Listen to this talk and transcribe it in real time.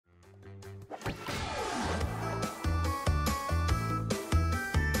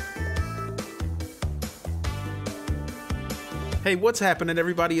Hey, what's happening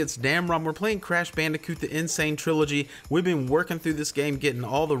everybody? It's Damron. We're playing Crash Bandicoot the N'Sane Trilogy. We've been working through this game, getting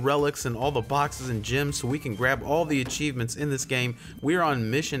all the relics and all the boxes and gems so we can grab all the achievements in this game. We're on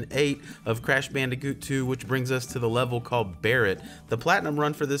mission 8 of Crash Bandicoot 2, which brings us to the level called Barret. The platinum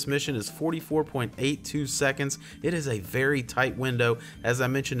run for this mission is 44.82 seconds. It is a very tight window. As I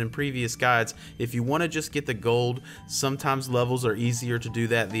mentioned in previous guides, if you want to just get the gold, sometimes levels are easier to do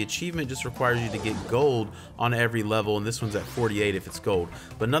that. The achievement just requires you to get gold on every level, and this one's at 48 if it's gold.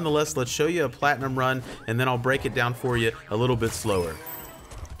 But nonetheless, let's show you a platinum run and then I'll break it down for you a little bit slower.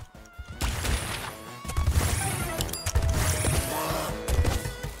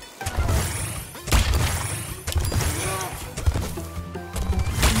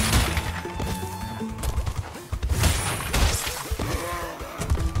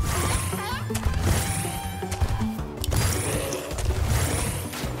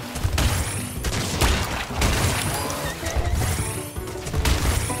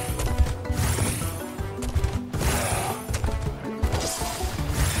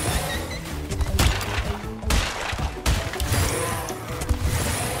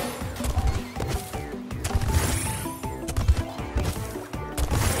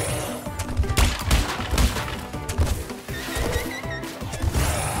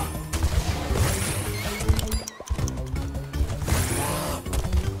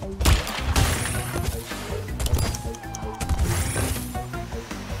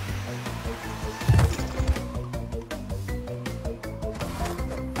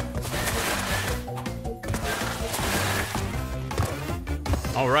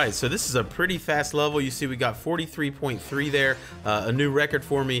 Alright, so this is a pretty fast level. You see we got 43.3 there, a new record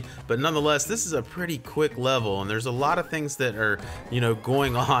for me, but nonetheless this is a pretty quick level and there's a lot of things that are,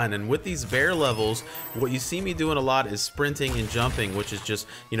 going on. And with these bear levels, what you see me doing a lot is sprinting and jumping, which is just,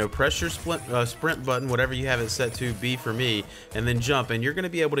 press your sprint button, whatever you have it set to, B for me, and then jump, and you're going to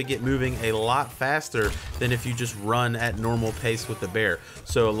be able to get moving a lot faster than if you just run at normal pace with the bear.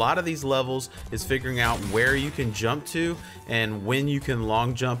 So a lot of these levels is figuring out where you can jump to and when you can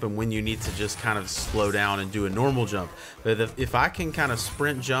long jump and when you need to just kind of slow down and do a normal jump. But if I can kind of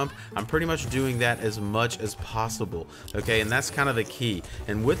sprint jump, I'm pretty much doing that as much as possible, okay? And that's kind of the key.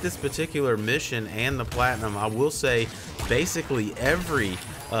 And with this particular mission and the platinum, I will say basically every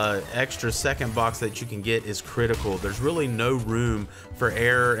extra second box that you can get is critical. There's really no room for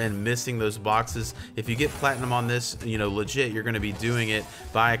error and missing those boxes. If you get platinum on this, legit, you're going to be doing it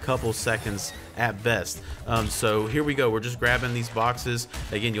by a couple seconds at best. So here we go. We're just grabbing these boxes.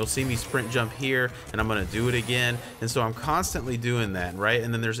 Again, you'll see me sprint jump here and I'm going to do it again. And so I'm constantly doing that, right?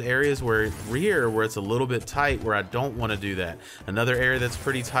 And then there's areas where it's a little bit tight where I don't want to do that. Another area that's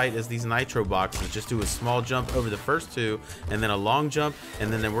pretty tight is these nitro boxes. Just do a small jump over the first two and then a long jump,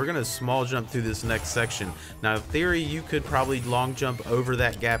 and then we're going to small jump through this next section. Now in theory you could probably long jump over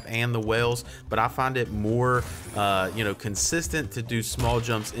that gap and the whales, but I find it more consistent to do small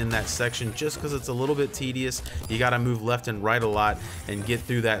jumps in that section just because it's a little bit tedious. You got to move left and right a lot and get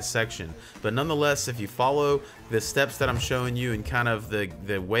through that section. But nonetheless, if you follow the steps that I'm showing you and kind of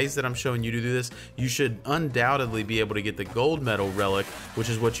the ways that I'm showing you to do this, you should undoubtedly be able to get the gold medal relic, which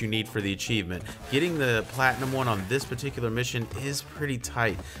is what you need for the achievement. Getting the platinum one on this particular mission is pretty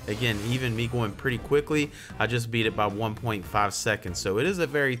tight. Again, even me going pretty quickly, I just beat it by 1.5 seconds. So it is a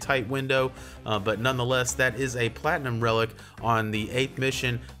very tight window, but nonetheless, that is a platinum relic on the 8th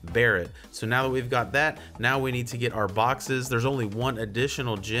mission, Barret. So now that we've got that, now we need to get our boxes. There's only one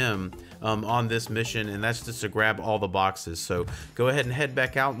additional gem on this mission, and that's just to grab all the boxes. So go ahead and head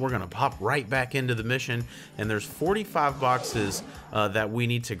back out, and we're gonna pop right back into the mission. And there's 45 boxes that we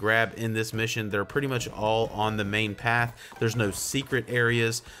need to grab in this mission. They're pretty much all on the main path. There's no secret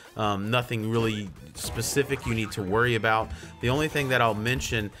areas, nothing really specific you need to worry about. The only thing that I'll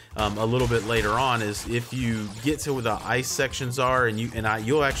mention a little bit later on is if you get to where the ice sections are, and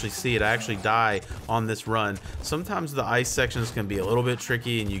you'll actually see it. I actually die on this run. Sometimes the ice sections can be a little bit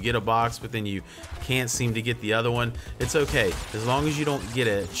tricky, and you get a box but then you can't seem to get the other one. It's okay as long as you don't get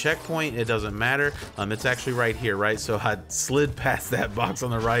a checkpoint. It doesn't matter. It's actually right here, right? So I slid past that box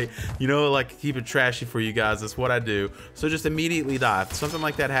on the right. Like, keep it trashy for you guys. That's what I do. So just immediately die. If something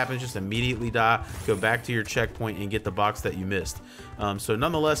like that happens, just immediately die. Go back to your checkpoint and get the box that you missed. So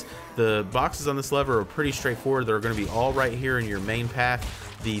nonetheless, the boxes on this lever are pretty straightforward. They're going to be all right here in your main path.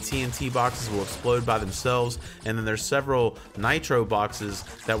 The TNT boxes will explode by themselves, and then there's several nitro boxes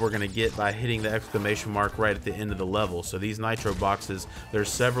that we're going to get by hitting the exclamation mark right at the end of the level. So these nitro boxes, there's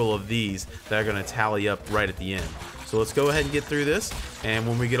several of these that are going to tally up right at the end. So let's go ahead and get through this, and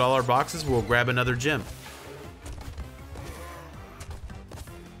when we get all our boxes, we'll grab another gem.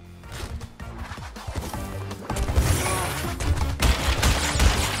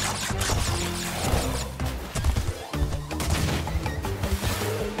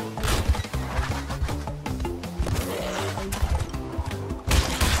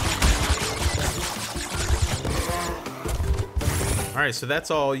 Alright, so that's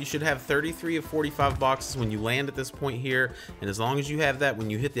all. You should have 33 of 45 boxes when you land at this point here, and as long as you have that,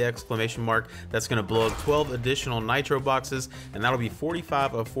 when you hit the exclamation mark, that's going to blow up 12 additional nitro boxes, and that'll be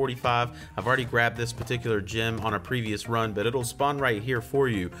 45 of 45. I've already grabbed this particular gem on a previous run, but it'll spawn right here for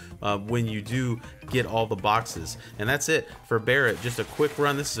you when you do get all the boxes. And that's it for Barrett. Just a quick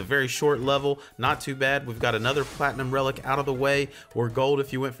run. This is a very short level, not too bad. We've got another platinum relic out of the way, or gold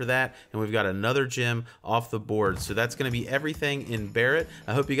if you went for that, and we've got another gem off the board. So that's going to be everything in Barrett.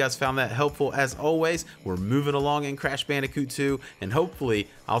 I hope you guys found that helpful. As always, we're moving along in Crash Bandicoot 2, and hopefully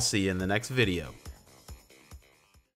I'll see you in the next video.